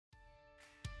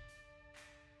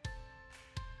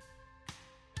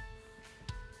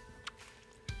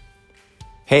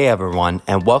Hey everyone,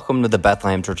 and welcome to the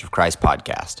Bethlehem Church of Christ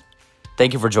podcast.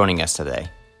 Thank you for joining us today.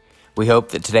 We hope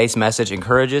that today's message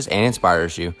encourages and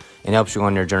inspires you and helps you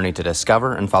on your journey to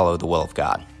discover and follow the will of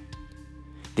God.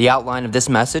 The outline of this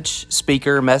message,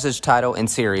 speaker, message title,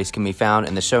 and series can be found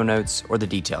in the show notes or the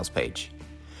details page.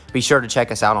 Be sure to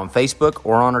check us out on Facebook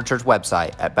or on our church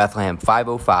website at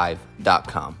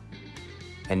Bethlehem505.com.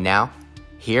 And now,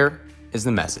 here is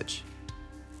the message.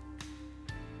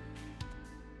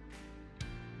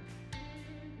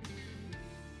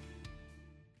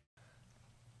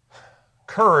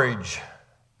 Courage.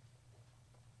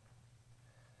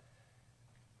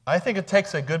 I think it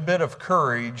takes a good bit of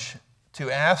courage to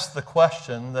ask the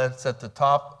question that's at the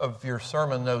top of your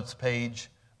sermon notes page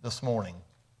this morning.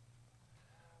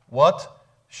 What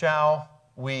shall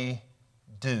we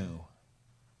do?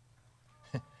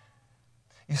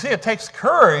 You see, it takes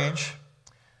courage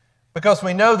because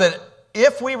we know that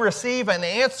if we receive an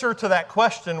answer to that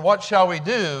question, what shall we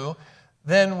do,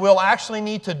 then we'll actually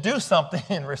need to do something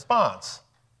in response.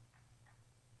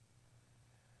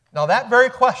 Now, that very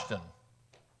question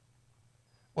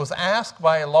was asked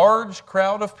by a large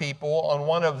crowd of people on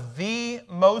one of the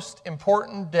most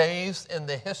important days in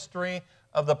the history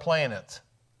of the planet.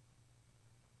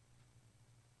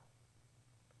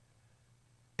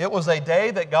 It was a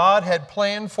day that God had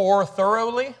planned for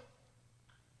thoroughly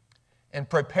and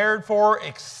prepared for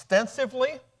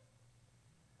extensively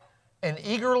and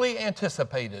eagerly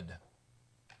anticipated.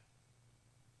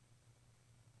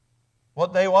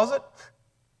 What day was it?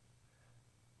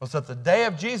 Was it the day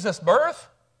of Jesus' birth?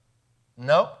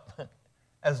 No.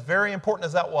 As very important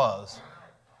as that was.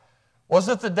 Was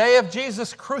it the day of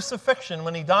Jesus' crucifixion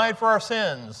when he died for our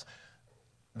sins?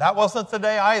 That wasn't the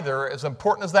day either, as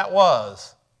important as that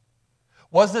was.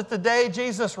 Was it the day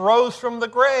Jesus rose from the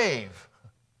grave?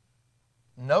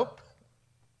 Nope.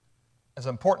 As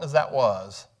important as that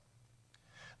was.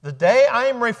 The day I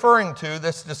am referring to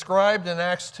that's described in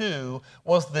Acts 2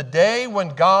 was the day when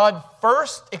God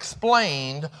first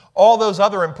explained all those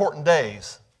other important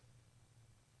days.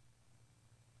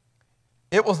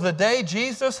 It was the day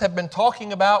Jesus had been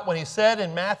talking about when he said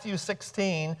in Matthew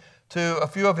 16 to a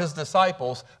few of his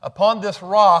disciples, "Upon this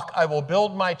rock I will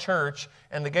build my church,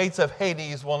 and the gates of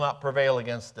Hades will not prevail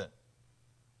against it."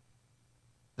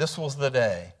 This was the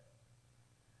day.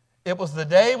 It was the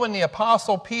day when the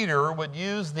Apostle Peter would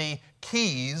use the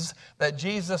keys that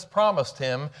Jesus promised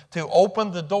him to open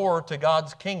the door to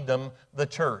God's kingdom, the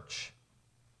church.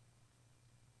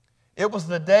 It was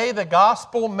the day the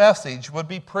gospel message would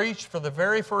be preached for the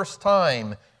very first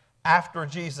time after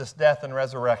Jesus' death and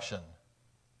resurrection.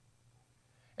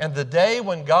 And the day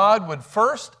when God would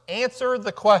first answer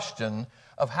the question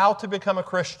of how to become a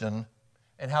Christian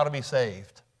and how to be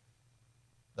saved.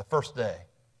 The first day.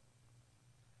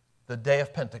 The day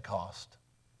of Pentecost.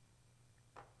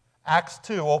 Acts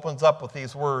 2 opens up with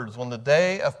these words. When the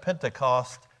day of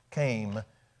Pentecost came,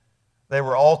 they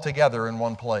were all together in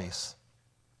one place.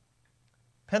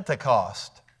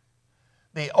 Pentecost,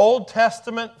 the Old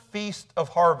Testament Feast of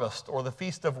Harvest, or the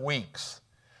Feast of Weeks,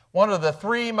 one of the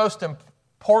three most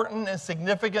important and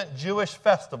significant Jewish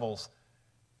festivals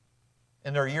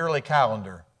in their yearly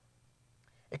calendar.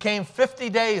 It came 50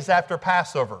 days after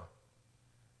Passover.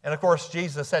 And of course,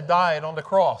 Jesus had died on the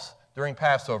cross during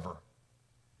Passover.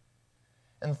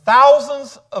 And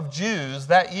thousands of Jews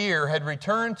that year had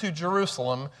returned to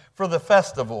Jerusalem for the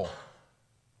festival,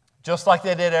 just like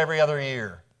they did every other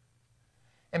year.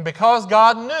 And because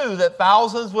God knew that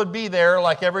thousands would be there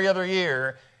like every other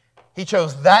year, he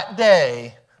chose that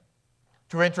day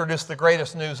to introduce the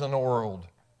greatest news in the world.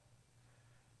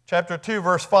 Chapter 2,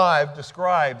 verse 5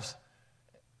 describes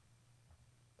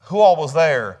who all was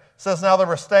there. It says, "Now there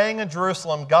were staying in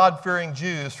Jerusalem God-fearing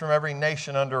Jews from every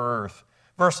nation under earth."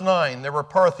 Verse 9, "There were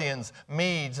Parthians,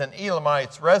 Medes, and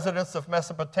Elamites, residents of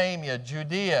Mesopotamia,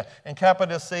 Judea and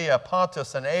Cappadocia,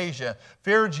 Pontus and Asia,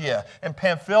 Phrygia and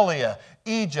Pamphylia,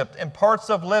 Egypt and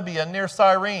parts of Libya near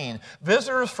Cyrene,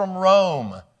 visitors from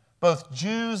Rome, both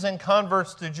Jews and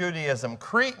converts to Judaism,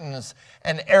 Cretans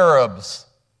and Arabs."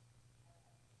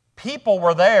 People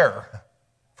were there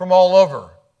from all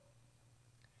over.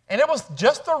 And it was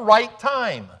just the right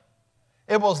time.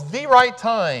 It was the right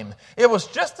time. It was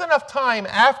just enough time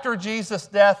after Jesus'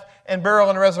 death and burial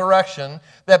and resurrection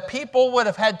that people would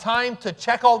have had time to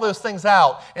check all those things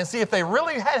out and see if they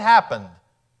really had happened.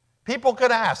 People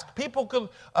could ask. People could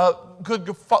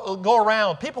go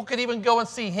around. People could even go and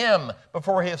see him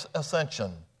before his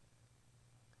ascension.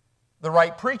 The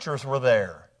right preachers were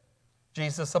there.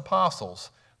 Jesus' apostles.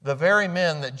 The very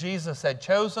men that Jesus had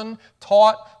chosen,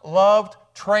 taught, loved,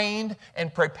 trained,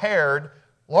 and prepared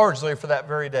largely for that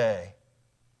very day.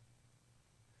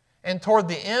 And toward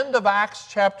the end of Acts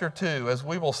chapter 2, as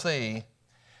we will see,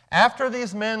 after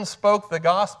these men spoke the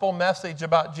gospel message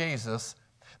about Jesus,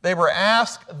 they were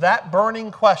asked that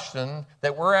burning question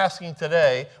that we're asking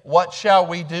today, what shall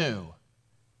we do?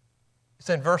 It's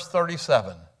in verse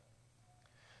 37.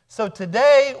 So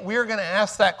today we're going to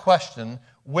ask that question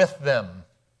with them.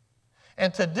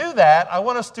 And to do that, I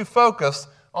want us to focus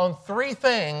on three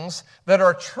things that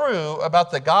are true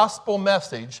about the gospel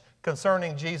message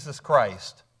concerning Jesus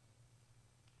Christ.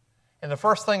 And the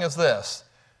first thing is this: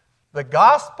 the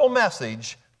gospel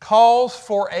message calls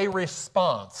for a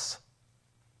response.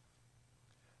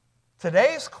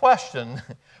 Today's question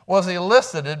was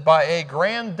elicited by a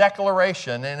grand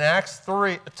declaration in Acts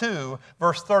 2,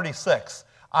 verse 36.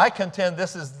 I contend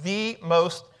this is the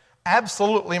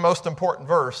absolutely most important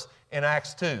verse in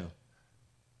Acts 2,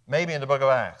 maybe in the book of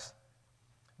Acts.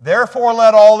 Therefore,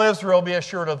 let all Israel be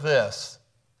assured of this: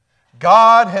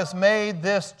 God has made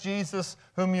this Jesus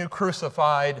whom you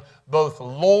crucified both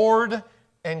Lord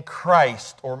and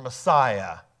Christ, or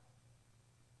Messiah.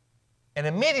 And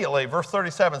immediately, verse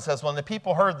 37 says, when the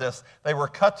people heard this, they were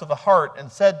cut to the heart and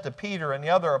said to Peter and the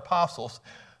other apostles,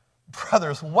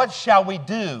 brothers, what shall we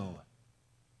do?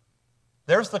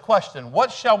 There's the question,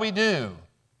 what shall we do?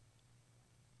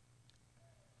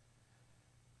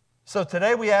 So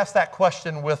today we ask that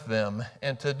question with them,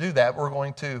 and to do that, we're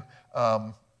going to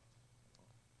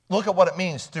look at what it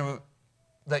means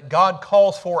that God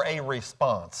calls for a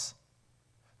response.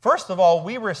 First of all,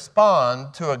 we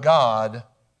respond to a God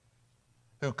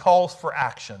who calls for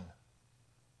action.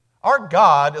 Our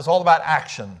God is all about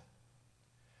action.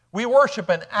 We worship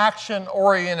an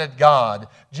action-oriented God.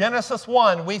 Genesis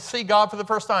 1, we see God for the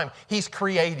first time. He's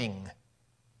creating.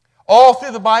 All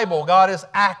through the Bible, God is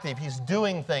active. He's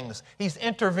doing things. He's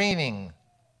intervening.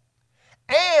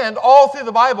 And all through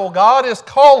the Bible, God is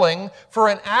calling for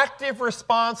an active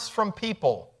response from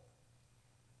people.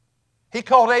 He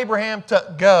called Abraham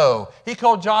to go. He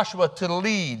called Joshua to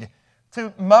lead.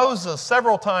 To Moses,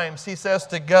 several times he says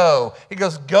to go. He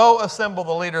goes, go assemble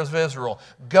the leaders of Israel.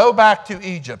 Go back to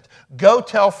Egypt. Go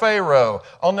tell Pharaoh.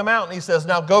 On the mountain he says,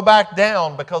 now go back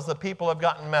down because the people have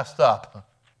gotten messed up.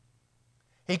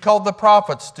 He called the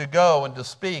prophets to go and to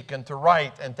speak and to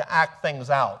write and to act things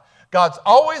out. God's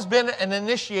always been an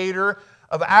initiator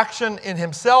of action in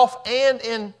himself and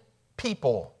in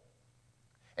people.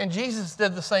 And Jesus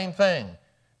did the same thing.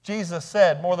 Jesus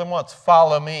said more than once,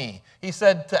 follow me. He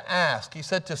said to ask. He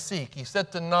said to seek. He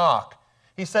said to knock.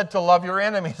 He said to love your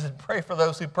enemies and pray for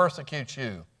those who persecute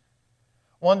you.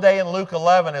 One day in Luke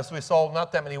 11, as we saw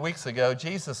not that many weeks ago,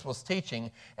 Jesus was teaching,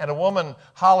 and a woman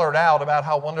hollered out about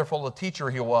how wonderful a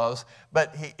teacher he was,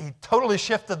 but he totally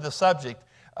shifted the subject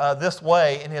this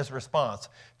way in his response.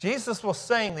 As Jesus was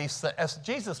saying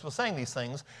these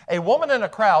things, a woman in a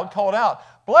crowd called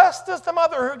out, blessed is the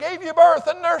mother who gave you birth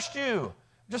and nursed you.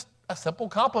 Just a simple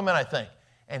compliment, I think.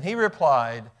 And he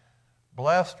replied,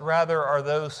 blessed rather are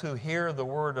those who hear the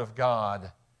word of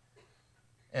God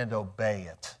and obey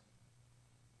it.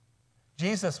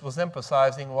 Jesus was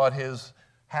emphasizing what his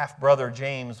half-brother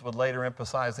James would later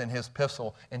emphasize in his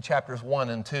epistle in chapters 1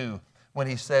 and 2, when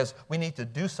he says we need to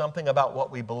do something about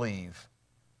what we believe.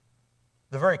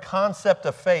 The very concept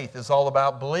of faith is all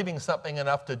about believing something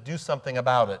enough to do something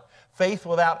about it. Faith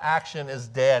without action is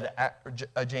dead,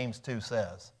 James 2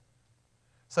 says.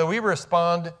 So we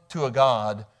respond to a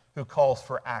God who calls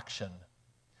for action.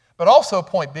 But also,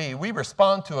 point B, we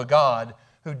respond to a God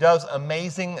who does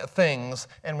amazing things,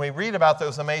 and we read about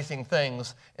those amazing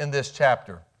things in this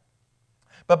chapter.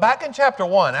 But back in chapter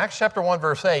 1, Acts chapter 1,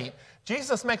 verse 8,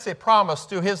 Jesus makes a promise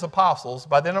to his apostles.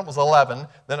 By then it was 11,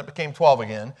 then it became 12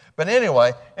 again. But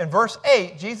anyway, in verse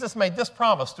 8, Jesus made this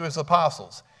promise to his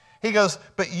apostles. He goes,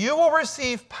 but you will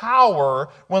receive power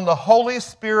when the Holy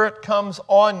Spirit comes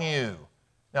on you.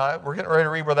 Now, we're getting ready to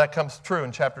read where that comes true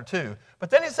in chapter 2. But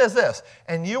then he says this,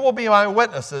 and you will be my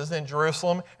witnesses in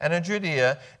Jerusalem and in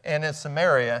Judea and in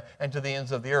Samaria and to the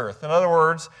ends of the earth. In other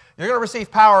words, you're going to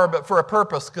receive power, but for a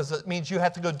purpose, because it means you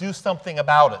have to go do something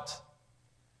about it.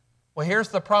 Well, here's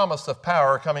the promise of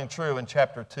power coming true in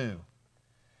chapter 2.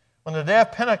 When the day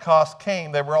of Pentecost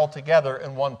came, they were all together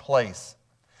in one place.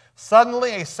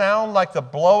 Suddenly a sound like the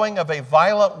blowing of a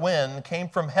violent wind came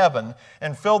from heaven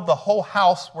and filled the whole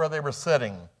house where they were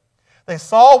sitting. They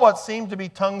saw what seemed to be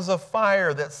tongues of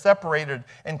fire that separated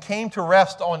and came to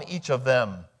rest on each of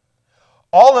them.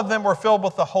 All of them were filled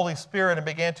with the Holy Spirit and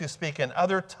began to speak in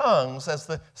other tongues as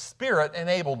the Spirit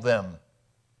enabled them.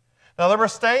 Now they were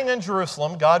staying in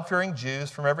Jerusalem, God-fearing Jews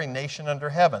from every nation under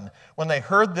heaven. When they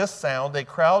heard this sound, a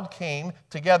crowd came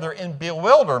together in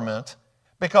bewilderment,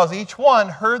 because each one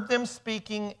heard them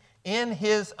speaking in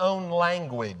his own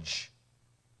language.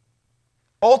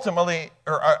 Utterly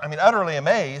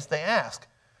amazed, they ask,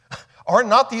 "Are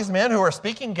not these men who are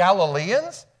speaking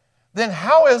Galileans? Then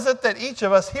how is it that each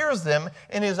of us hears them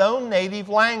in his own native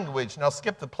language?" Now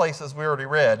skip the places we already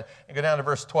read and go down to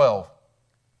verse 12,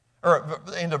 or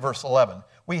into verse 11.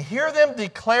 "We hear them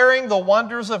declaring the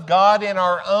wonders of God in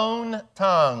our own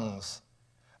tongues.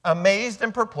 Amazed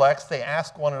and perplexed, they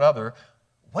ask one another,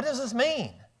 'What does this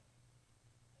mean?'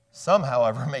 Some,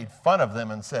 however, made fun of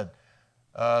them and said,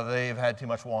 'They've had too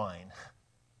much wine.'"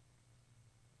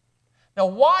 Now,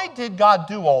 why did God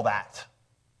do all that?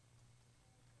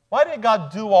 Why did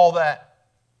God do all that?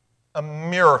 A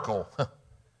miracle.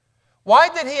 Why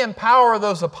did he empower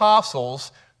those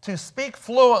apostles to speak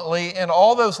fluently in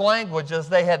all those languages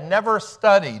they had never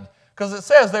studied? Because it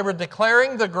says they were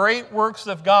declaring the great works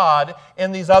of God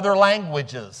in these other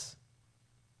languages.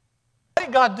 Why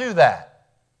did God do that?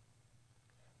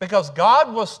 Because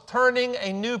God was turning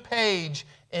a new page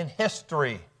in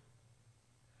history.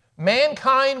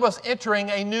 Mankind was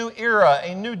entering a new era,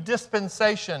 a new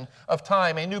dispensation of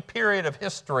time, a new period of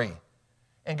history.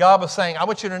 And God was saying, I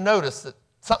want you to notice that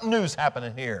something new is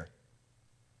happening here.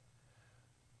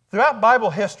 Throughout Bible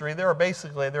history, there have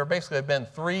basically been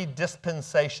three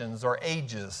dispensations or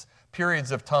ages,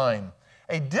 periods of time.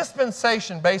 A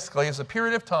dispensation basically is a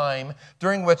period of time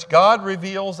during which God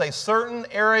reveals a certain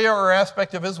area or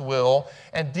aspect of his will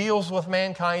and deals with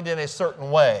mankind in a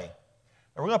certain way.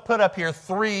 And we're going to put up here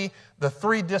the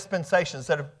three dispensations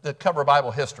that cover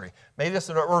Bible history. Maybe this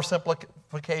is an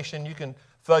oversimplification. You can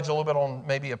fudge a little bit on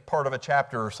maybe a part of a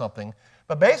chapter or something.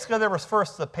 But basically there was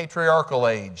first the patriarchal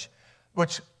age,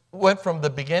 which went from the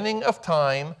beginning of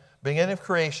time, beginning of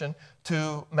creation,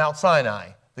 to Mount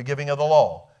Sinai, the giving of the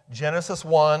law. Genesis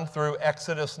 1 through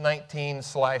Exodus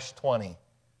 19/20.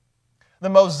 The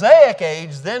Mosaic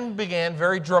age then began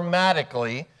very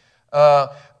dramatically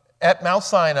at Mount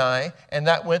Sinai, and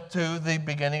that went to the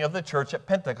beginning of the church at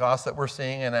Pentecost that we're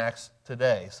seeing in Acts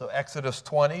today. So Exodus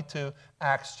 20 to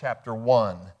Acts chapter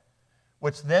 1,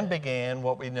 which then began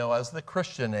what we know as the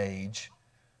Christian age,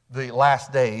 the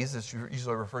last days, as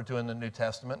usually referred to in the New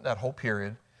Testament, that whole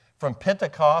period, from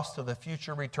Pentecost to the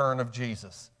future return of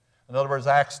Jesus. In other words,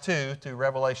 Acts 2 to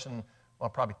Revelation, well,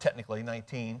 probably technically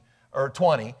 19, or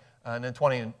 20, and then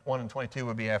 21 and 22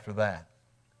 would be after that.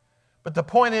 But the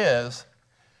point is,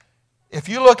 if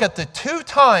you look at the two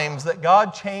times that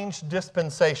God changed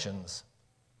dispensations,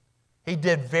 he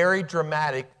did very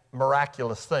dramatic,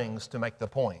 miraculous things to make the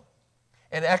point.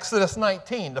 In Exodus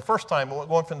 19, the first time,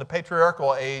 going from the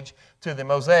patriarchal age to the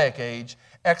Mosaic age,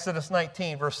 Exodus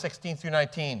 19, verse 16 through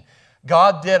 19,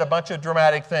 God did a bunch of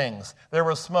dramatic things. There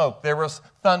was smoke, there was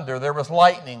thunder, there was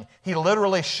lightning. He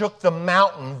literally shook the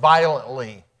mountain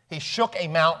violently. He shook a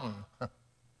mountain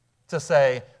to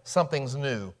say something's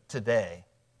new today.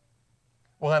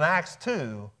 Well, in Acts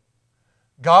 2,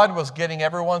 God was getting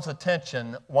everyone's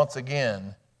attention once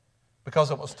again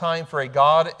because it was time for a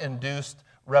God-induced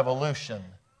revolution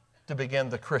to begin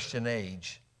the Christian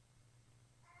age.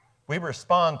 We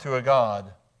respond to a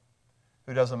God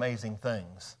who does amazing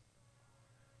things.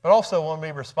 But also when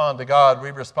we respond to God, we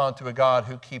respond to a God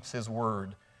who keeps his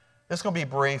word. This is going to be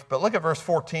brief, but look at verse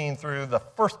 14 through the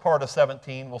first part of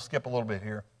 17. We'll skip a little bit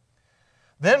here.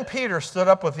 Then Peter stood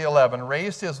up with the 11,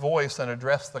 raised his voice, and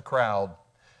addressed the crowd.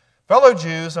 "Fellow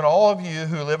Jews and all of you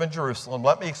who live in Jerusalem,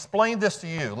 let me explain this to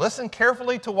you. Listen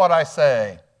carefully to what I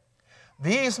say.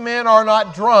 These men are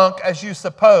not drunk as you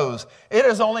suppose. It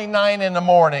is only 9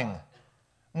 a.m.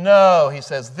 No, he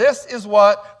says, this is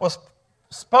what was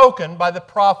spoken by the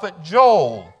prophet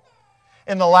Joel.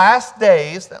 In the last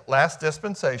days, that last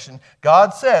dispensation,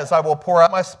 God says, I will pour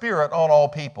out my spirit on all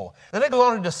people. Then it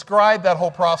goes on to describe that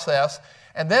whole process.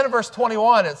 And then in verse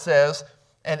 21 it says,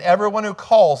 and everyone who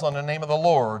calls on the name of the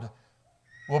Lord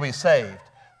will be saved.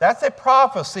 That's a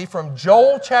prophecy from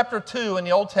Joel chapter 2 in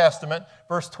the Old Testament,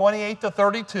 verse 28 to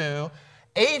 32,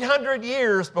 800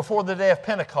 years before the day of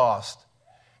Pentecost.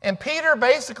 And Peter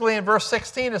basically in verse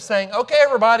 16 is saying, okay,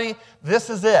 everybody, this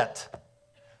is it.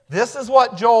 This is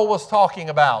what Joel was talking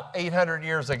about 800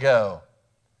 years ago.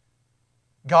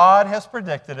 God has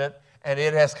predicted it, and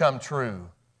it has come true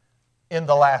in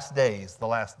the last days, the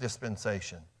last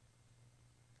dispensation.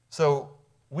 So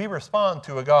we respond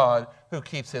to a God who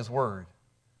keeps his word.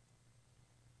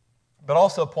 But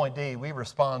also, point D, we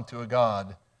respond to a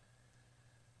God,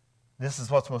 this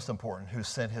is what's most important, who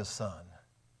sent his Son.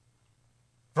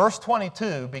 Verse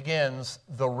 22 begins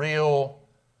the real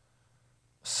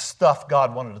stuff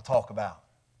God wanted to talk about.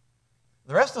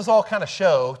 The rest is all kind of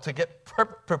show to get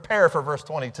prepared for verse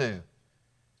 22.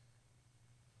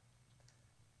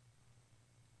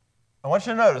 I want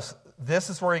you to notice, this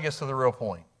is where he gets to the real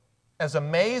point. As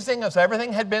amazing as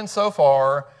everything had been so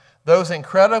far, those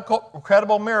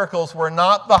incredible miracles were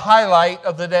not the highlight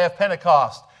of the day of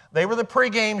Pentecost. They were the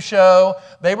pregame show.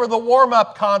 They were the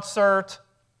warm-up concert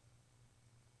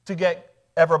to get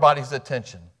everybody's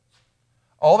attention.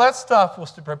 All that stuff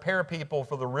was to prepare people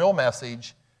for the real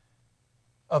message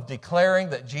of declaring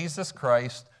that Jesus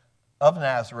Christ of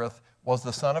Nazareth was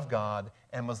the Son of God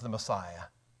and was the Messiah.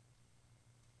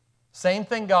 Same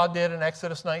thing God did in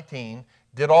Exodus 19,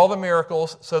 did all the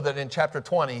miracles so that in chapter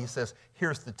 20 he says,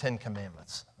 here's the 10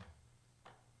 commandments.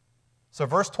 So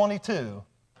verse 22,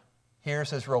 here's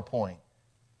his real point.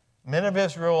 Men of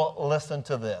Israel, listen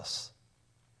to this.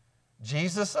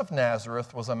 Jesus of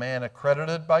Nazareth was a man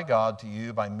accredited by God to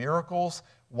you by miracles,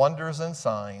 wonders, and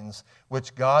signs,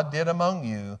 which God did among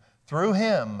you through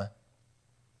him,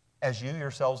 as you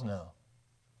yourselves know.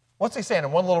 What's he saying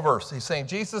in one little verse? He's saying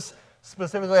Jesus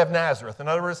specifically of Nazareth. In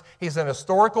other words, he's an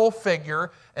historical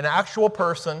figure, an actual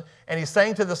person, and he's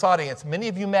saying to this audience, many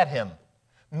of you met him.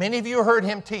 Many of you heard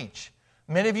him teach.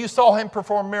 Many of you saw him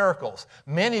perform miracles.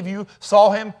 Many of you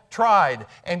saw him tried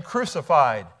and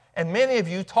crucified. And many of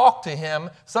you talked to him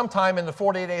sometime in the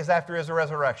 40 days after his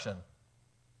resurrection.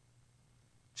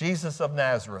 Jesus of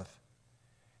Nazareth.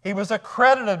 He was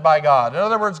accredited by God. In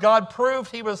other words, God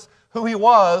proved he was who he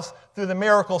was through the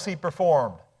miracles he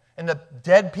performed and the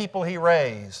dead people he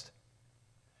raised.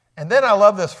 And then I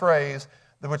love this phrase,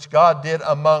 which God did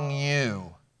among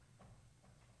you.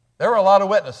 There were a lot of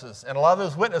witnesses, and a lot of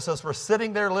those witnesses were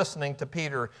sitting there listening to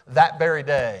Peter that very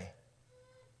day.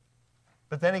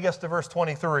 But then he gets to verse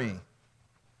 23,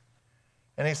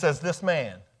 and he says, this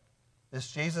man,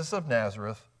 this Jesus of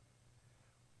Nazareth,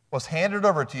 was handed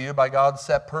over to you by God's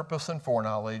set purpose and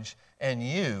foreknowledge, and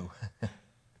you,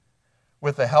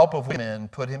 with the help of men,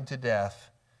 put him to death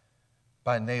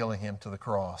by nailing him to the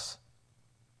cross.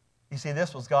 You see,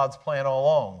 this was God's plan all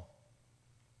along.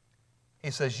 He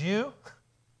says, you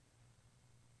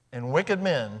and wicked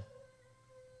men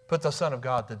put the Son of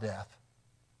God to death.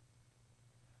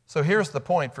 So here's the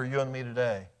point for you and me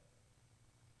today.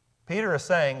 Peter is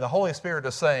saying, the Holy Spirit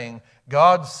is saying,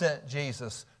 God sent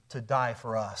Jesus to die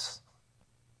for us.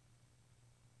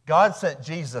 God sent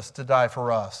Jesus to die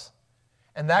for us.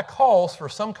 And that calls for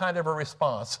some kind of a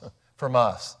response from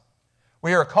us.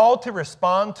 We are called to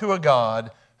respond to a God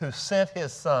who sent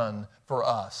his Son for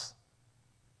us.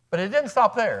 But it didn't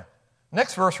stop there.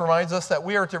 Next verse reminds us that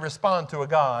we are to respond to a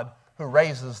God who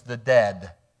raises the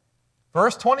dead.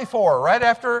 Verse 24, right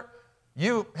after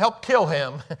you helped kill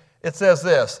him, it says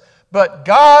this, but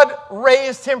God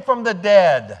raised him from the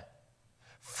dead,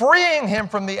 freeing him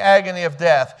from the agony of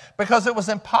death, because it was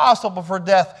impossible for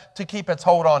death to keep its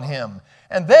hold on him.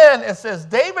 And then it says,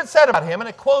 David said about him, and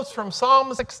it quotes from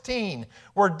Psalm 16,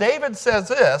 where David says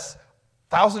this,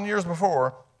 1,000 years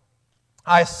before,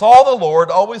 I saw the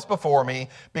Lord always before me,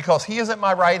 because he is at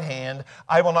my right hand,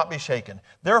 I will not be shaken.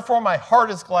 Therefore my heart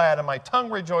is glad, and my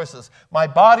tongue rejoices. My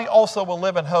body also will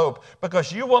live in hope,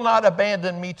 because you will not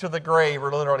abandon me to the grave,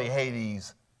 or literally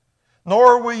Hades.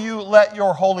 Nor will you let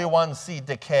your Holy One see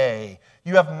decay.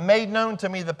 You have made known to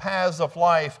me the paths of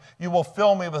life. You will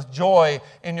fill me with joy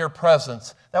in your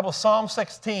presence. That was Psalm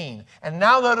 16. And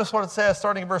now notice what it says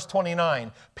starting in verse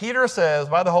 29. Peter says,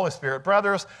 by the Holy Spirit,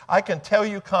 brothers, I can tell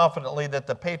you confidently that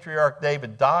the patriarch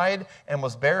David died and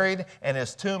was buried, and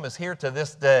his tomb is here to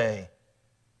this day.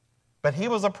 But he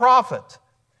was a prophet,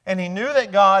 and he knew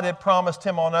that God had promised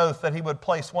him on oath that he would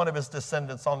place one of his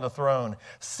descendants on the throne.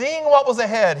 Seeing what was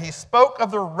ahead, he spoke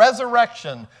of the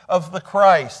resurrection of the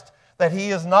Christ, that he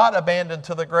is not abandoned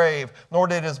to the grave, nor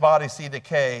did his body see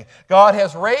decay. God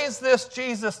has raised this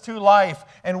Jesus to life,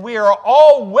 and we are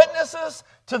all witnesses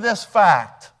to this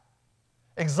fact.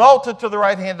 Exalted to the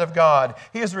right hand of God,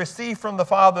 he has received from the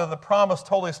Father the promised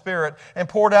Holy Spirit and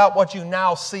poured out what you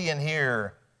now see and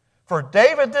hear. For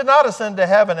David did not ascend to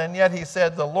heaven, and yet he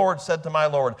said, the Lord said to my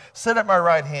Lord, sit at my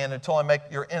right hand until I make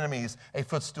your enemies a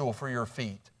footstool for your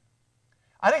feet.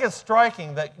 I think it's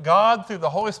striking that God, through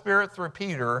the Holy Spirit, through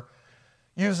Peter,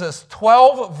 uses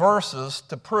 12 verses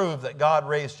to prove that God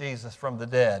raised Jesus from the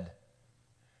dead.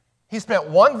 He spent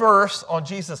one verse on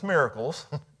Jesus' miracles,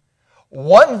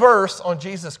 one verse on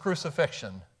Jesus'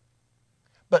 crucifixion,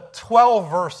 but 12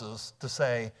 verses to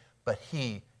say, but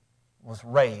he was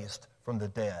raised from the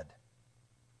dead.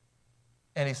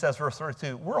 And he says, verse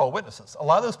 32, we're all witnesses. A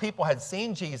lot of those people had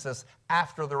seen Jesus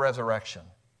after the resurrection.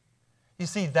 You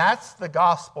see, that's the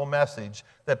gospel message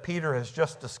that Peter has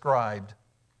just described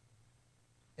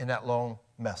in that long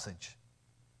message.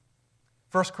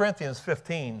 1 Corinthians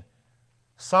 15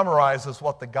 summarizes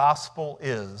what the gospel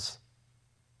is.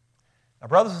 Now,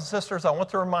 brothers and sisters, I want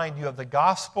to remind you of the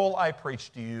gospel I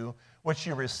preached to you, which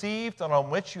you received and on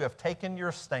which you have taken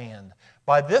your stand.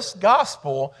 By this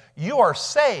gospel, you are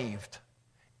saved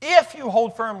if you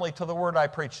hold firmly to the word I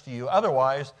preached to you.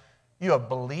 Otherwise, you have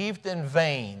believed in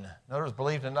vain. In other words,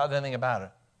 believed and not done anything about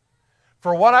it.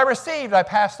 For what I received, I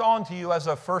passed on to you as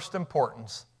of first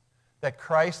importance, that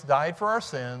Christ died for our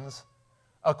sins,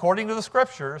 according to the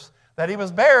Scriptures, that he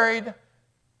was buried,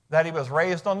 that he was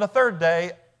raised on the third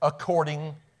day,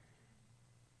 according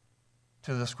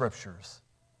to the Scriptures.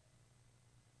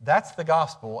 That's the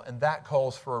gospel, and that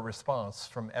calls for a response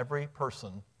from every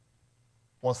person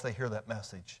once they hear that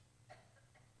message.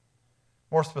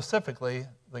 More specifically,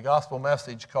 the gospel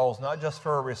message calls not just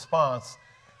for a response,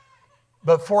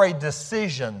 but for a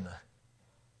decision.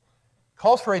 It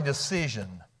calls for a decision.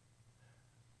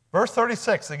 Verse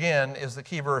 36, again, is the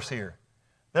key verse here.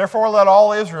 Therefore, let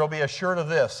all Israel be assured of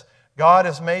this: God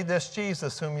has made this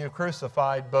Jesus, whom you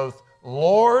crucified, both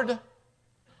Lord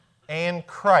and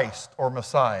Christ, or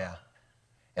Messiah.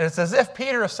 And it's as if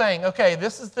Peter is saying, okay,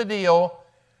 this is the deal,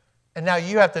 and now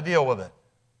you have to deal with it.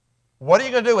 What are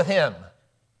you going to do with him?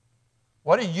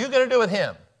 What are you going to do with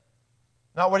him?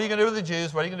 Not what are you going to do with the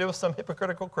Jews, what are you going to do with some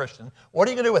hypocritical Christian? What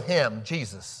are you going to do with him,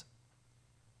 Jesus?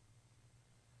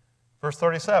 Verse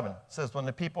 37 says, when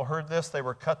the people heard this, they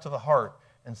were cut to the heart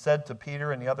and said to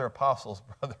Peter and the other apostles,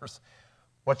 brothers,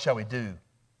 what shall we do?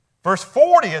 Verse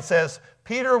 40, it says,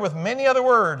 Peter, with many other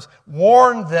words,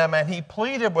 warned them and he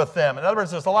pleaded with them. In other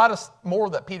words, there's a lot more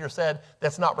that Peter said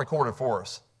that's not recorded for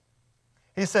us.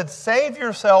 He said, save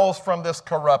yourselves from this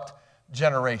corrupt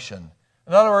generation.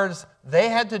 In other words, they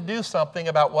had to do something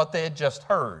about what they had just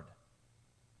heard.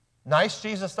 Nice,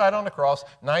 Jesus died on the cross.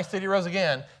 Nice that he rose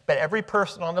again. But every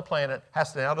person on the planet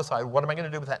has to now decide, what am I going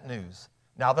to do with that news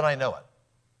now that I know it?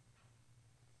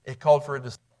 It called for a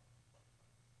decision.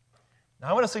 Now,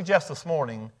 I want to suggest this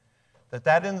morning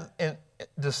that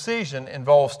decision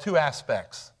involves two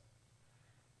aspects.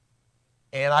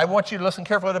 And I want you to listen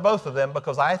carefully to both of them,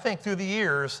 because I think through the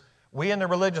years, we in the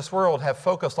religious world have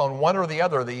focused on one or the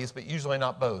other of these, but usually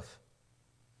not both.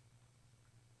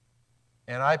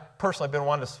 And I personally have been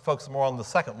wanting to focus more on the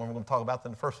second one we're going to talk about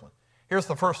than the first one. Here's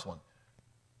the first one.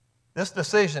 This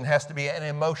decision has to be an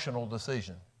emotional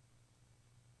decision.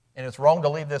 And it's wrong to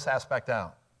leave this aspect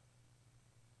out.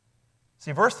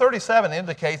 See, verse 37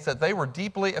 indicates that they were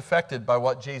deeply affected by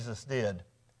what Jesus did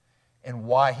and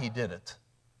why he did it.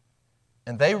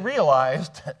 And they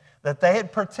realized that they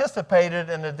had participated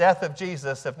in the death of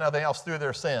Jesus, if nothing else, through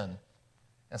their sin.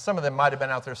 And some of them might have been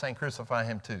out there saying, crucify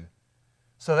him too.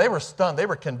 So they were stunned. They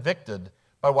were convicted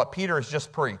by what Peter has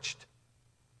just preached.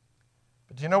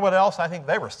 But do you know what else? I think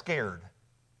they were scared.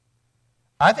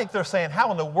 I think they're saying,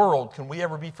 how in the world can we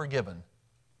ever be forgiven?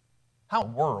 How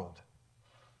in the world?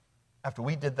 After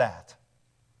we did that.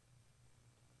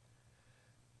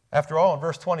 After all, in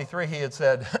verse 23, he had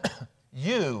said,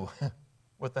 you,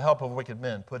 with the help of wicked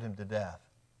men, put him to death.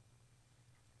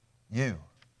 You.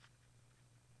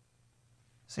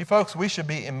 See, folks, we should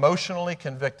be emotionally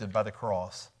convicted by the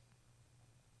cross.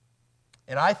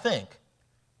 And I think,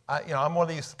 I'm one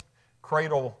of these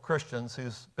cradle Christians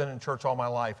who's been in church all my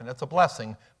life, and it's a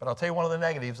blessing, but I'll tell you one of the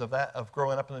negatives of that, of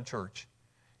growing up in the church.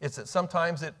 It's that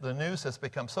sometimes the news has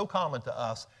become so common to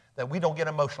us that we don't get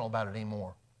emotional about it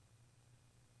anymore.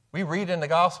 We read in the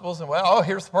Gospels and,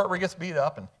 here's the part where he gets beat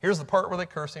up, and here's the part where they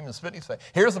curse him and spit in his face.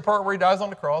 Here's the part where he dies on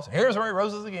the cross, and here's where he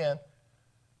roses again.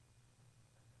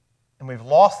 And we've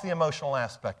lost the emotional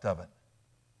aspect of it.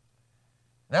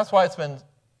 And that's why it's been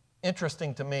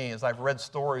interesting to me as I've read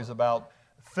stories about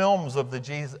films of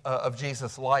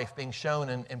Jesus' life being shown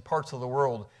in parts of the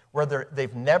world where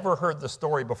they've never heard the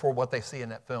story before what they see in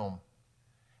that film.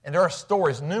 And there are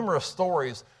stories, numerous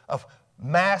stories of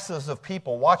masses of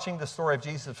people watching the story of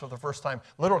Jesus for the first time,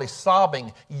 literally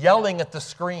sobbing, yelling at the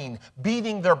screen,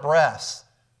 beating their breasts.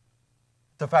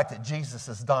 The fact that Jesus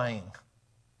is dying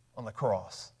on the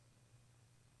cross.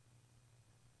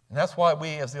 And that's why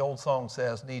we, as the old song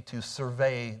says, need to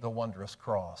survey the wondrous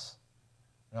cross.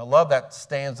 And I love that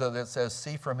stanza that says,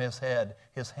 see from his head,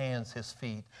 his hands, his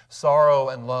feet, sorrow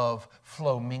and love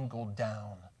flow mingled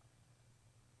down.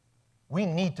 We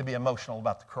need to be emotional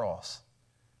about the cross.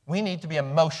 We need to be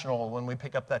emotional when we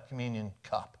pick up that communion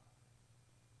cup.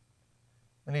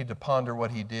 We need to ponder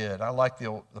what he did. I like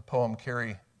the poem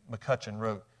Carrie McCutcheon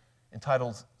wrote,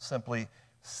 entitled simply,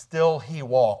 Still He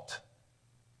Walked.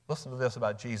 Listen to this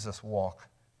about Jesus' walk.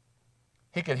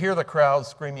 He could hear the crowd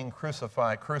screaming,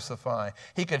 crucify, crucify.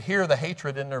 He could hear the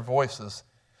hatred in their voices.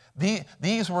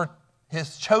 These were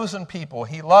his chosen people.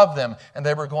 He loved them, and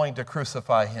they were going to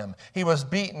crucify him. He was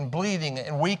beaten, bleeding,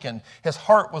 and weakened. His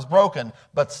heart was broken,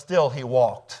 but still he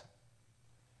walked.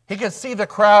 He could see the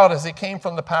crowd as he came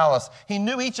from the palace. He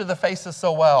knew each of the faces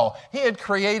so well. He had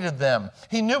created them.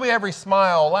 He knew every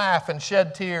smile, laugh, and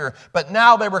shed tear, but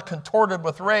now they were contorted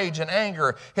with rage and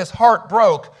anger. His heart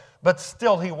broke, but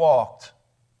still he walked.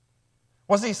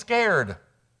 Was he scared?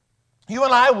 You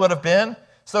and I would have been.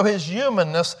 So his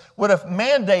humanness would have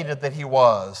mandated that he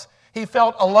was. He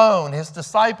felt alone. His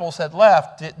disciples had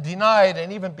left, denied,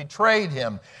 and even betrayed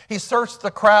him. He searched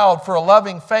the crowd for a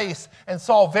loving face and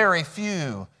saw very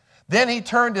few. Then he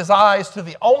turned his eyes to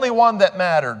the only one that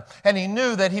mattered, and he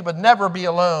knew that he would never be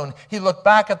alone. He looked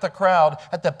back at the crowd,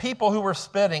 at the people who were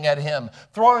spitting at him,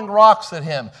 throwing rocks at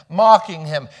him, mocking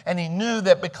him, and he knew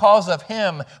that because of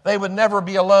him, they would never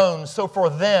be alone. So for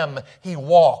them, he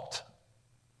walked.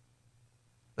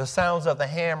 The sounds of the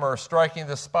hammer striking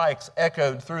the spikes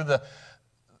echoed through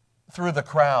the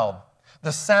crowd.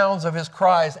 The sounds of his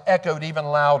cries echoed even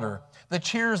louder. The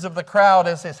cheers of the crowd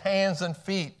as his hands and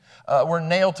feet were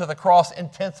nailed to the cross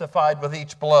intensified with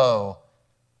each blow.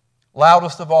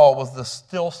 Loudest of all was the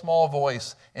still small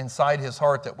voice inside his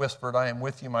heart that whispered, "I am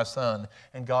with you, my son."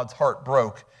 And God's heart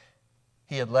broke.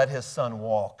 He had let his son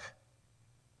walk.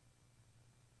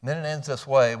 And then it ends this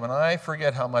way: when I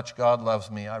forget how much God loves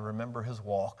me, I remember his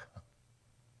walk.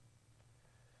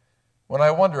 When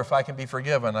I wonder if I can be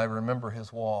forgiven, I remember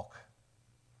his walk.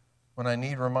 When I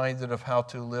need reminded of how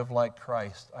to live like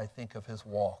Christ, I think of his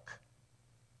walk.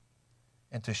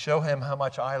 And to show him how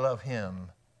much I love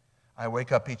him, I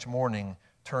wake up each morning,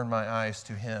 turn my eyes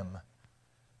to him,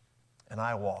 and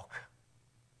I walk.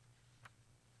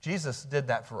 Jesus did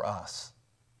that for us.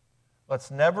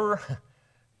 Let's never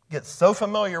get so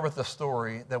familiar with the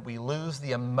story that we lose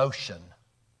the emotion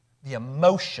in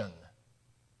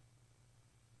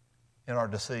our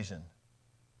decision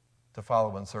to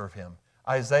follow and serve him.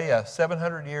 Isaiah,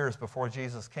 700 years before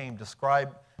Jesus came,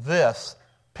 described this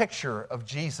picture of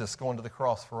Jesus going to the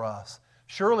cross for us.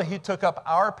 Surely he took up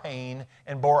our pain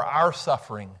and bore our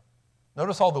suffering.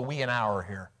 Notice all the we and our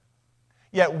here.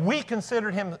 Yet we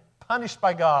considered him punished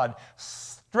by God,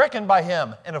 stricken by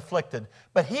him and afflicted.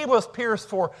 But he was pierced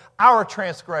for our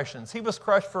transgressions. He was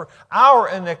crushed for our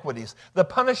iniquities. The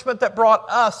punishment that brought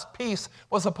us peace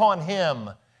was upon him.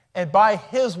 And by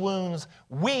his wounds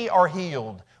we are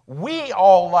healed. We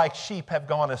all like sheep have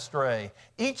gone astray.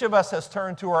 Each of us has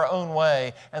turned to our own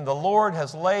way, and the Lord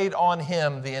has laid on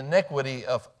him the iniquity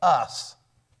of us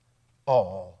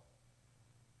all.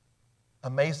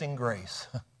 Amazing grace.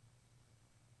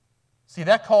 See,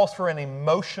 that calls for an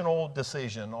emotional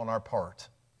decision on our part.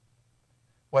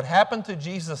 What happened to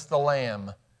Jesus the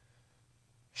Lamb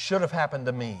should have happened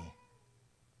to me.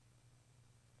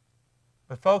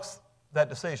 But folks, that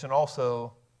decision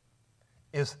also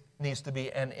needs to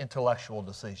be an intellectual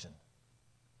decision.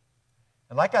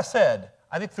 And like I said,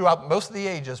 I think throughout most of the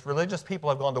ages, religious people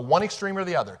have gone to one extreme or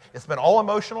the other. It's been all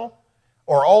emotional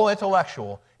or all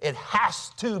intellectual. It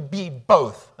has to be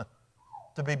both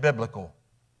to be biblical.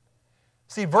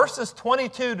 See, verses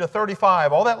 22 to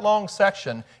 35, all that long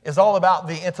section is all about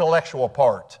the intellectual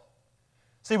part.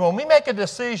 See, when we make a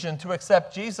decision to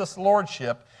accept Jesus'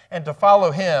 lordship and to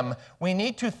follow him, we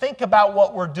need to think about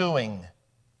what we're doing.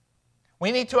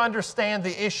 We need to understand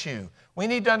the issue. We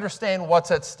need to understand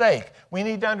what's at stake. We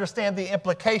need to understand the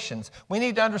implications. We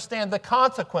need to understand the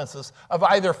consequences of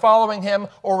either following him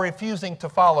or refusing to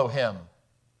follow him.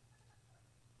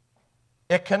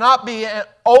 It cannot be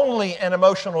only an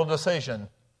emotional decision,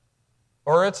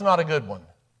 or it's not a good one.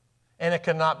 And it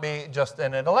cannot be just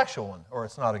an intellectual one, or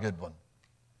it's not a good one.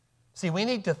 See, we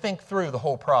need to think through the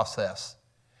whole process.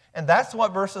 And that's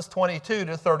what verses 22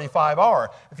 to 35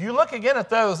 are. If you look again at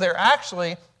those, they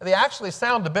actually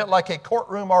sound a bit like a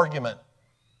courtroom argument,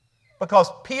 because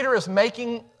Peter is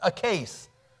making a case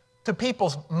to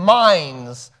people's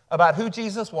minds about who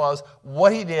Jesus was,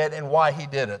 what he did, and why he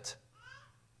did it.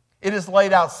 It is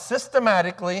laid out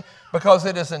systematically because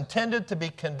it is intended to be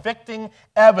convicting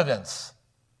evidence.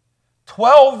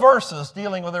 12 verses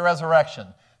dealing with the resurrection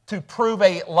to prove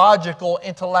a logical,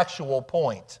 intellectual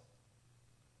point.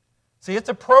 See, it's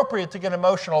appropriate to get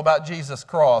emotional about Jesus'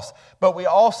 cross, but we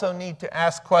also need to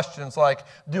ask questions like,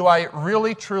 do I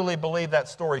really, truly believe that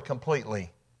story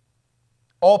completely?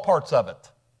 All parts of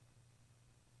it.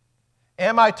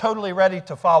 Am I totally ready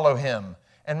to follow him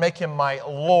and make him my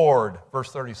Lord?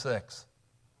 Verse 36.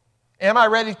 Am I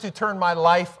ready to turn my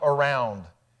life around?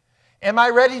 Am I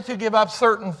ready to give up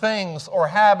certain things or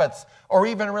habits or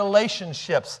even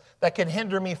relationships that can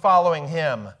hinder me following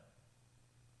him?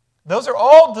 Those are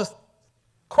all just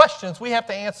questions we have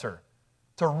to answer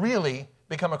to really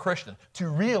become a Christian, to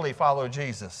really follow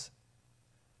Jesus.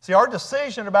 See, our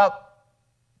decision about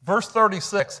verse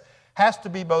 36 has to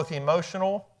be both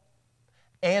emotional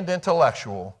and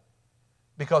intellectual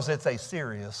because it's a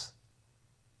serious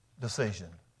decision.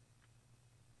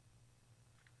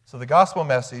 So the gospel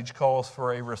message calls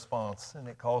for a response and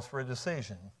it calls for a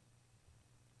decision.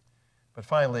 But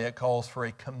finally, it calls for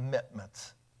a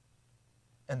commitment.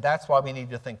 And that's why we need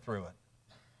to think through it.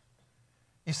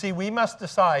 You see, we must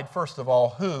decide, first of all,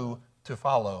 who to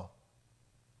follow.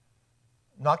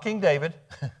 Not King David.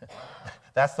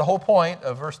 That's the whole point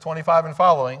of verse 25 and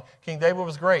following. King David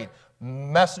was great.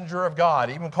 Messenger of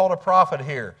God, even called a prophet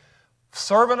here.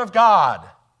 Servant of God.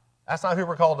 That's not who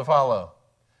we're called to follow.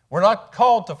 We're not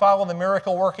called to follow the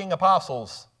miracle-working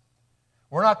apostles.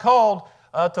 We're not called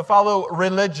to follow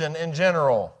religion in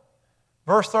general.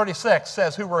 Verse 36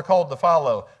 says who we're called to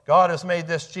follow. God has made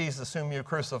this Jesus whom you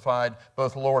crucified,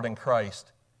 both Lord and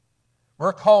Christ.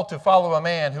 We're called to follow a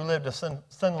man who lived a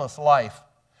sinless life.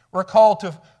 We're called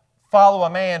to follow a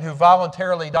man who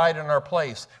voluntarily died in our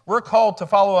place. We're called to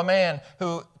follow a man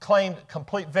who claimed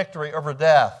complete victory over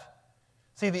death.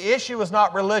 See, the issue is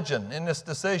not religion in this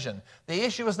decision. The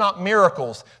issue is not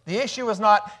miracles. The issue is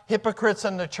not hypocrites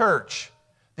in the church.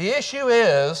 The issue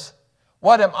is,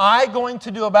 what am I going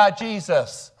to do about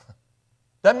Jesus?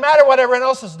 Doesn't matter what everyone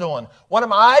else is doing. What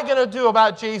am I going to do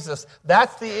about Jesus?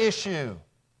 That's the issue.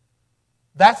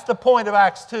 That's the point of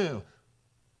Acts 2.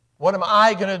 What am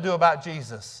I going to do about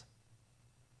Jesus?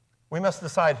 We must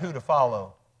decide who to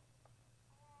follow.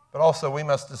 But also we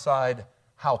must decide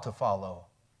how to follow.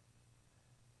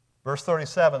 Verse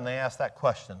 37, they asked that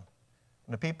question.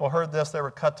 When the people heard this, they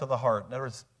were cut to the heart. In other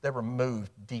words, they were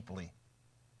moved deeply.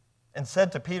 And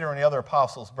said to Peter and the other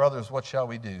apostles, brothers, what shall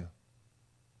we do?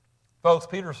 Folks,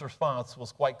 Peter's response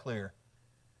was quite clear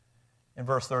in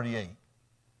verse 38.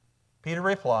 Peter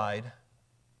replied,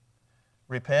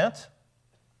 repent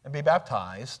and be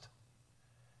baptized,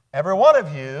 every one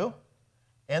of you,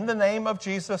 in the name of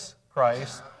Jesus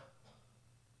Christ,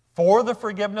 for the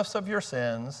forgiveness of your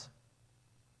sins,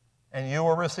 and you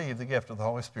will receive the gift of the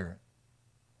Holy Spirit.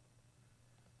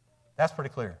 That's pretty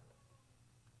clear.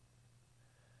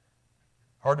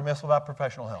 Hard to miss without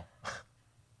professional help.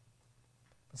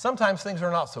 But sometimes things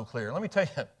are not so clear. Let me tell you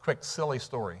a quick silly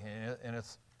story, and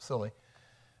it's silly.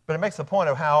 But it makes the point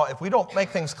of how if we don't make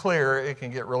things clear, it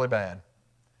can get really bad.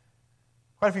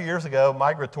 Quite a few years ago,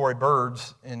 migratory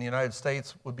birds in the United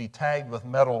States would be tagged with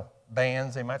metal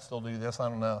bands. They might still do this, I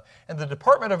don't know. And the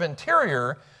Department of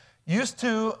Interior used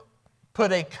to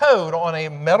put a code on a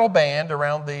metal band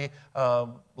around the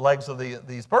legs of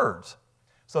these birds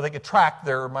so they could track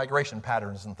their migration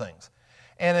patterns and things.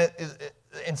 And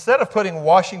instead of putting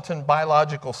Washington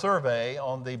Biological Survey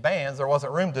on the bands, there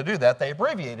wasn't room to do that. They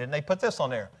abbreviated and they put this on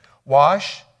there,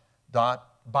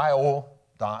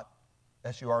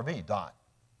 wash.bio.surv.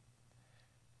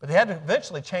 But they had to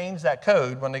eventually change that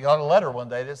code when they got a letter one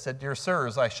day that said, Dear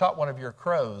sirs, I shot one of your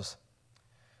crows.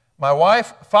 My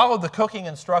wife followed the cooking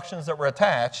instructions that were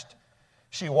attached.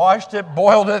 She washed it,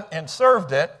 boiled it, and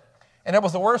served it, and it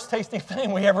was the worst tasting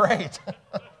thing we ever ate.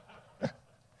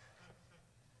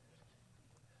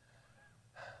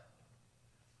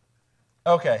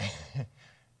 Okay,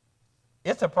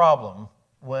 it's a problem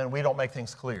when we don't make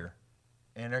things clear,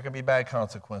 and there can be bad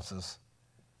consequences.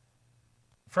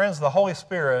 Friends, the Holy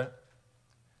Spirit,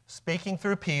 speaking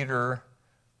through Peter,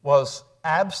 was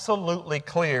absolutely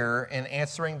clear in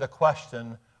answering the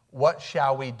question, what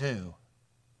shall we do?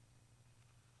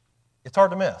 It's hard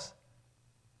to miss.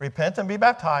 Repent and be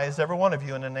baptized, every one of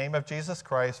you, in the name of Jesus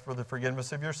Christ for the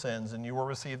forgiveness of your sins, and you will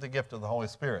receive the gift of the Holy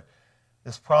Spirit.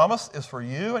 This promise is for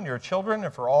you and your children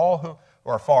and for all who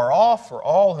are far off, for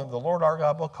all whom the Lord our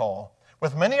God will call.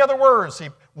 With many other words, he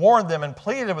warned them and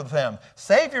pleaded with them,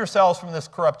 save yourselves from this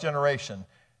corrupt generation.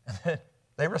 And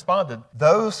they responded.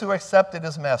 Those who accepted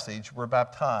his message were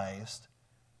baptized,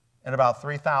 and about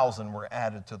 3,000 were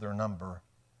added to their number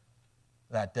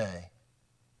that day.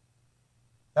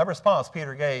 That response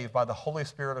Peter gave by the Holy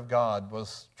Spirit of God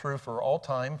was true for all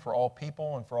time, for all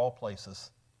people, and for all places.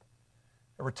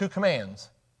 There were two commands.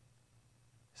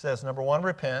 He says, number one,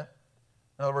 repent.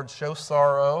 In other words, show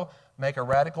sorrow, make a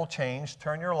radical change,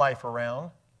 turn your life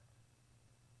around.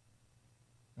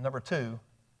 Number two,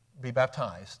 be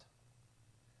baptized.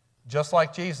 Just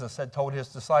like Jesus had told his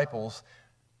disciples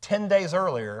 10 days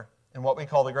earlier in what we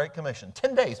call the Great Commission,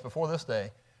 10 days before this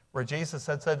day, where Jesus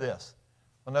had said this.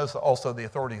 Well, notice also the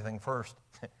authority thing first.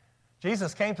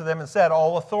 Jesus came to them and said,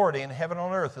 all authority in heaven and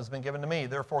on earth has been given to me.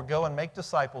 Therefore, go and make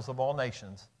disciples of all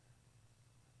nations,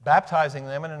 baptizing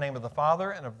them in the name of the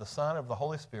Father and of the Son and of the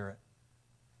Holy Spirit,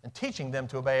 and teaching them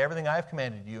to obey everything I have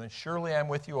commanded you, and surely I am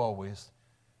with you always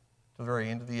to the very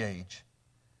end of the age.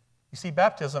 You see,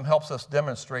 baptism helps us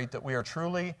demonstrate that we are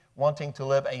truly wanting to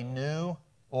live a new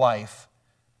life.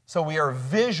 So we are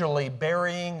visually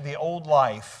burying the old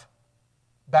life.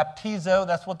 Baptizo,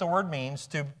 that's what the word means,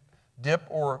 to dip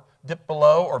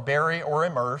below or bury or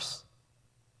immerse.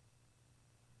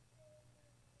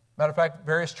 Matter of fact,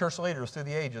 various church leaders through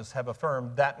the ages have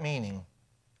affirmed that meaning.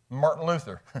 Martin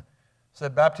Luther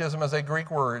said baptism is a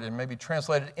Greek word and may be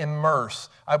translated immerse.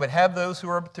 I would have those who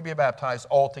are to be baptized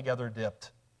altogether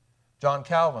dipped. John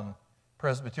Calvin,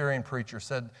 Presbyterian preacher,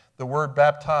 said the word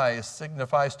baptize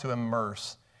signifies to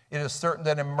immerse. It is certain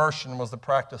that immersion was the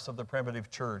practice of the primitive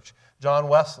church. John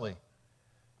Wesley,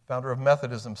 founder of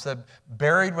Methodism, said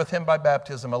buried with him by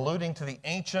baptism, alluding to the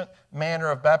ancient manner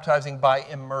of baptizing by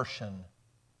immersion.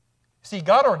 See,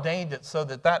 God ordained it so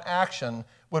that that action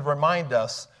would remind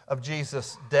us of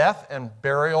Jesus' death and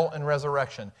burial and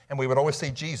resurrection. And we would always see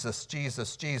Jesus,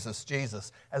 Jesus, Jesus,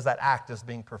 Jesus as that act is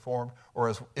being performed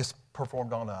or is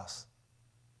performed on us.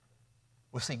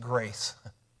 We see grace.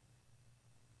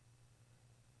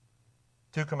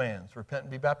 2 commands, repent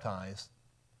and be baptized.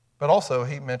 But also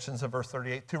he mentions in verse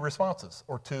 38 2 responses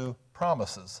or 2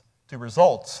 promises, 2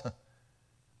 results.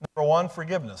 Number 1,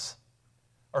 forgiveness.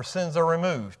 Our sins are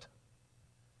removed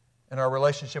and our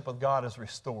relationship with God is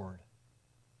restored.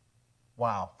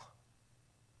 Wow.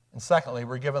 And secondly,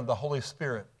 we're given the Holy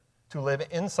Spirit to live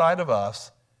inside of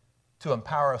us to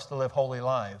empower us to live holy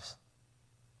lives.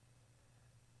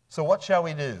 So what shall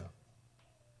we do?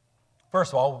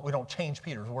 First of all, we don't change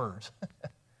Peter's words.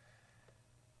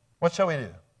 What shall we do?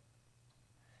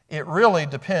 It really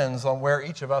depends on where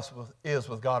each of us is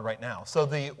with God right now. So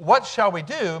the what shall we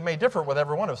do may differ with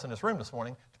every one of us in this room this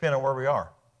morning, depending on where we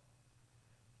are.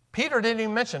 Peter didn't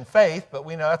even mention faith, but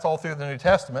we know that's all through the New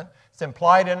Westament. It's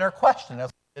implied in their question. That's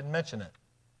why he didn't mention it.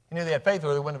 He knew they had faith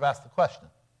or they wouldn't have asked the question.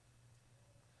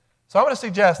 So I want to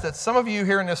suggest that some of you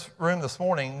here in this room this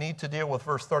morning need to deal with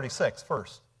verse 36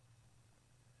 first.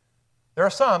 There are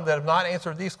some that have not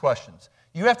answered these questions.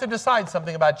 You have to decide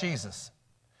something about Jesus.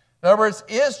 In other words,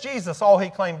 is Jesus all he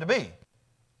claimed to be?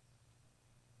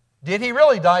 Did he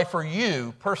really die for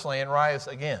you personally and rise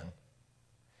again?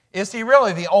 Is he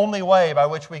really the only way by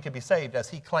which we could be saved, as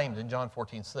he claimed in John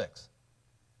 14:6?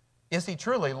 Is he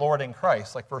truly Lord in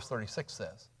Christ, like verse 36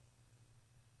 says?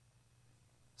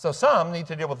 So some need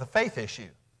to deal with the faith issue.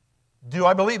 Do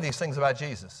I believe these things about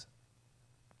Jesus?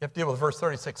 You have to deal with verse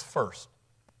 36 first.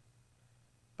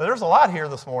 But there's a lot here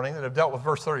this morning that have dealt with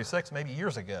verse 36 maybe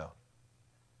years ago.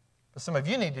 But some of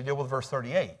you need to deal with verse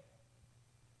 38.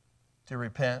 To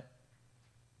repent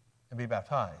and be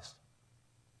baptized.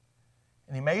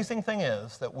 And the amazing thing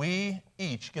is that we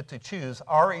each get to choose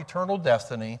our eternal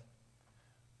destiny,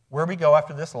 where we go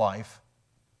after this life.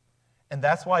 And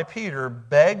that's why Peter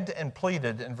begged and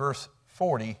pleaded in verse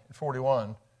 40 and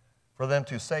 41 for them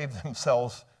to save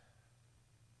themselves.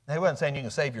 He wasn't saying you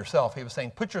can save yourself. He was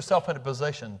saying put yourself in a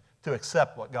position to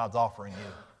accept what God's offering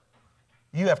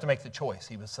you. You have to make the choice,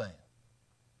 he was saying.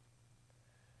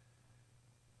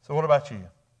 So what about you?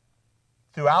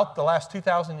 Throughout the last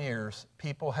 2,000 years,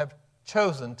 people have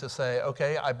chosen to say,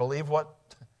 okay, I believe what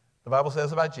the Bible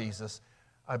says about Jesus.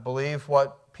 I believe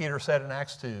what Peter said in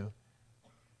Acts 2.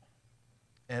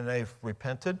 And they've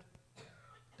repented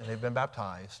and they've been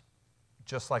baptized,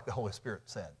 just like the Holy Spirit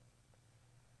said.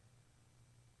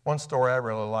 One story I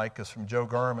really like is from Joe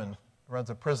Garman, who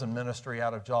runs a prison ministry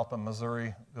out of Joplin,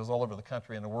 Missouri. Goes all over the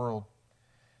country and the world.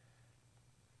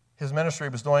 His ministry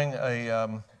was doing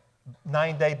a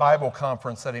 9-day Bible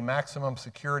conference at a maximum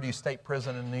security state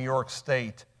prison in New York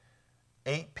State.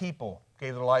 8 people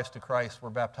gave their lives to Christ, were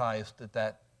baptized at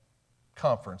that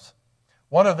conference.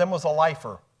 One of them was a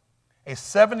lifer, a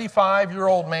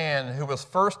 75-year-old man who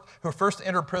first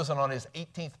entered prison on his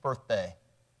 18th birthday.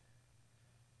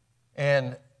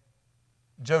 And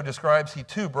Joe describes he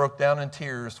too broke down in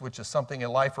tears, which is something a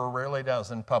lifer rarely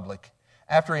does in public.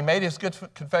 After he made his good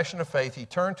confession of faith, he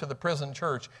turned to the prison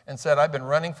church and said, I've been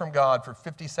running from God for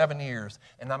 57 years,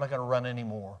 and I'm not going to run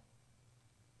anymore.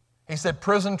 He said,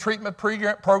 prison treatment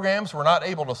programs were not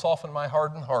able to soften my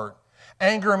hardened heart.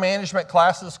 Anger management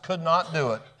classes could not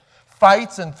do it.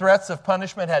 Fights and threats of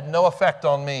punishment had no effect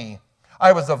on me.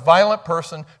 I was a violent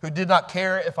person who did not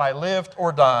care if I lived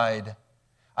or died.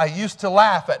 I used to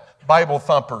laugh at Bible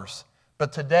thumpers,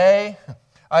 but today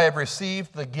I have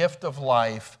received the gift of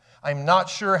life. I'm not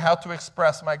sure how to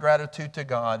express my gratitude to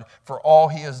God for all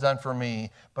he has done for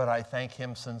me, but I thank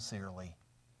him sincerely.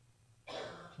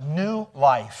 New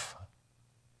life.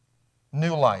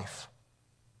 New life.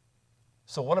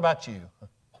 So what about you?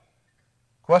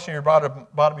 question at the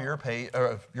bottom of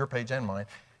your page and mine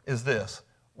is this: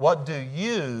 what do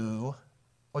you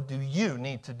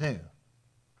need to do?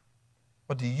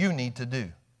 What do you need to do?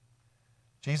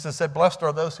 Jesus said, blessed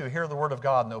are those who hear the word of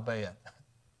God and obey it. Do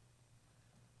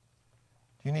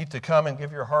you need to come and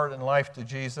give your heart and life to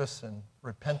Jesus in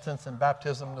repentance and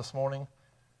baptism this morning,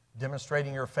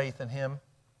 demonstrating your faith in Him?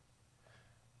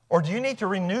 Or do you need to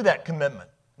renew that commitment?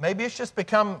 Maybe it's just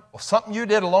become something you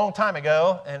did a long time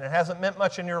ago and it hasn't meant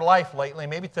much in your life lately.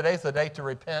 Maybe today's the day to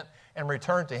repent and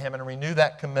return to Him and renew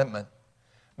that commitment.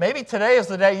 Maybe today is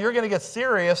the day you're going to get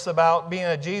serious about being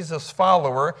a Jesus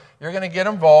follower. You're going to get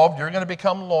involved. You're going to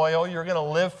become loyal. You're going to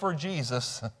live for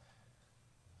Jesus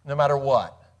no matter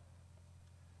what.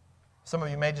 Some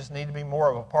of you may just need to be more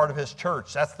of a part of His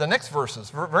church. That's the next verses.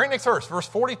 Very next verse, verse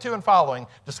 42 and following,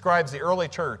 describes the early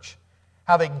church.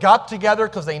 How they got together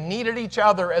because they needed each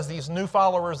other as these new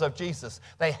followers of Jesus.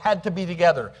 They had to be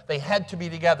together. They had to be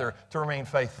together to remain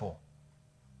faithful.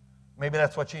 Maybe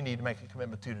that's what you need to make a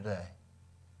commitment to today.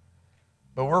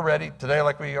 But we're ready today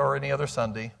like we are any other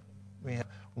Sunday. We have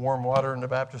warm water in the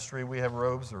baptistry. We have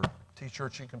robes or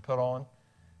T-shirts you can put on.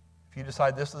 If you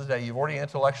decide this is the day, you've already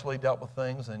intellectually dealt with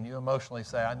things and you emotionally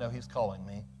say, I know He's calling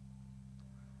me.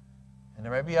 And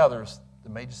there may be others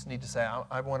that may just need to say,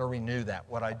 I want to renew that,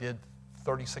 what I did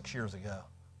 36 years ago,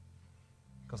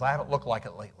 because I haven't looked like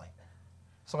it lately.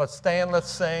 So let's stand, let's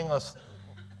sing, let's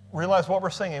realize what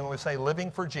we're singing when we say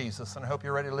living for Jesus, and I hope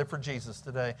you're ready to live for Jesus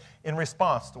today in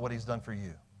response to what He's done for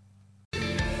you.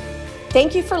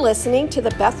 Thank you for listening to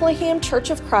the Bethlehem Church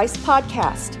of Christ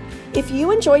podcast. If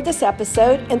you enjoyed this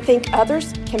episode and think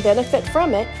others can benefit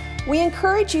from it, we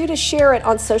encourage you to share it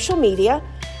on social media,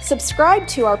 subscribe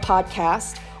to our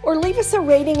podcast, or leave us a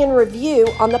rating and review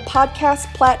on the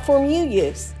podcast platform you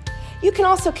use. You can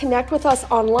also connect with us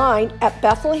online at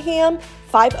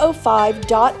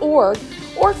Bethlehem505.org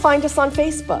or find us on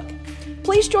Facebook.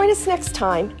 Please join us next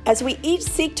time as we each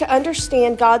seek to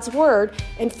understand God's Word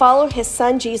and follow His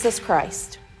Son, Jesus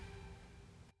Christ.